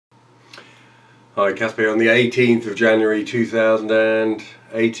Hi, Caspar on the 18th of January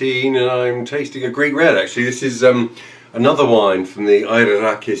 2018, and I'm tasting a Greek red. Actually, this is another wine from the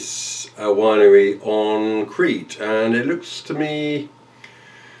Ayrarakis winery on Crete, and it looks to me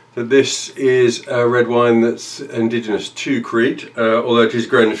that this is a red wine that's indigenous to Crete. Although it is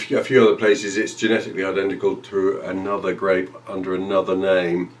grown a few other places, it's genetically identical to another grape under another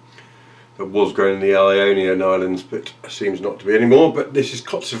name that was grown in the Ionian Islands but seems not to be anymore. But this is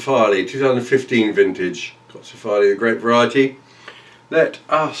Kotsifali, 2015 vintage Kotsifali, the grape variety. Let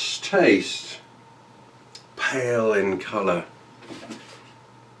us taste. Pale in colour,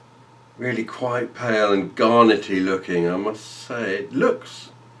 really quite pale and garnety looking, I must say. It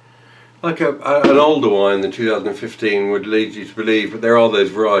looks like an older wine than 2015 would lead you to believe, but there are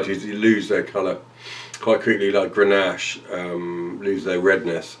those varieties that lose their colour quite quickly, like Grenache, lose their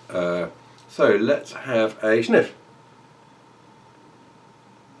redness. So let's have a sniff.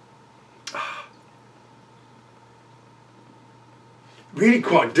 Really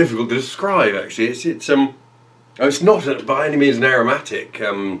quite difficult to describe, actually. It's not by any means an aromatic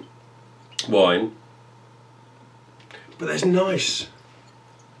wine, but there's nice,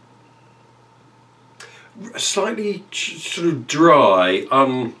 slightly sort of dry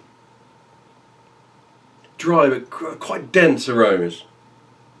but quite dense aromas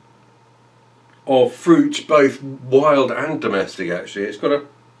of fruits, both wild and domestic. Actually, it's got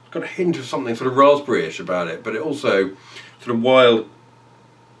a hint of something sort of raspberry-ish about it, but it also sort of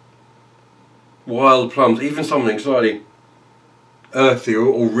wild plums, even something slightly earthy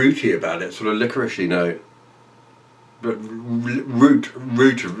or rooty about it, sort of licoricey note, but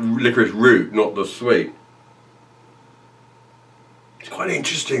licorice root, not the sweet. It's quite an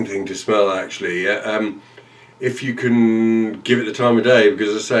interesting thing to smell, actually. If you can give it the time of day, because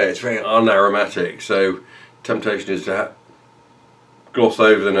as I say, it's very unaromatic, so temptation is to gloss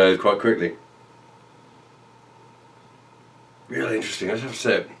over the nose quite quickly. Really interesting. Let's have a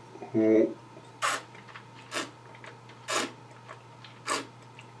sip.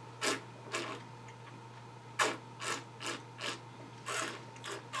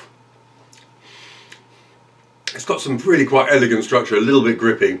 It's got some really quite elegant structure, a little bit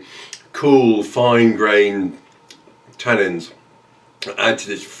grippy, cool, fine-grained tannins that add to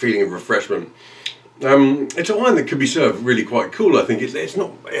this feeling of refreshment. It's a wine that could be served really quite cool. I think it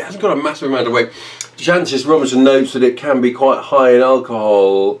hasn't got a massive amount of weight. Jancis Robinson notes that it can be quite high in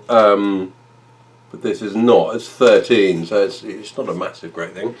alcohol, but this is not. It's 13, so it's not a massive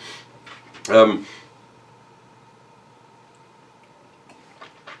great thing.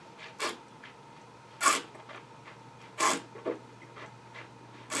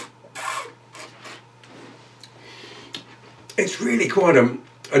 It's really quite a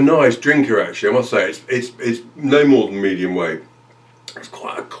nice drinker, actually. I must say, it's no more than medium weight. It's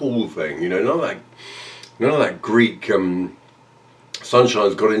quite a cool thing, you know. None of that Greek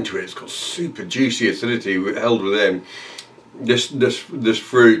sunshine's got into it. It's got super juicy acidity held within this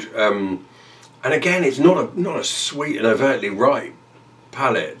fruit, and again, it's not a sweet and overtly ripe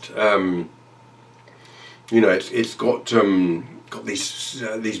palate. You know, it's got these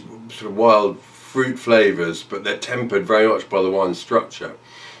sort of wild fruit flavours, but they're tempered very much by the wine's structure.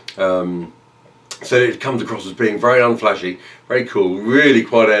 So it comes across as being very unflashy, very cool, really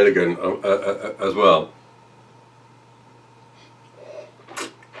quite elegant as well.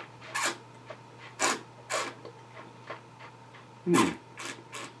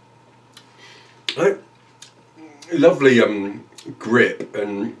 Lovely grip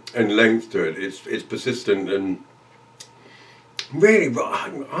and length to it. It's persistent and really,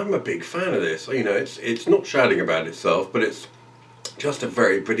 I'm a big fan of this. You know, it's not shouting about itself, but it's just a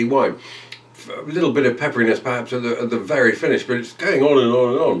very pretty wine. A little bit of pepperiness perhaps at the very finish, but it's going on and on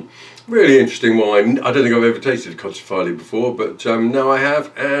and on. Really interesting wine. I don't think I've ever tasted Kotsifali before, but now I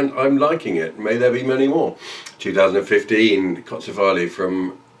have, and I'm liking it. May there be many more. 2015 Kotsifali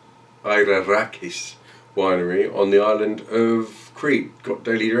from Ayrarakis winery on the island of Crete. Got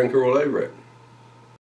Daily Drinker all over it.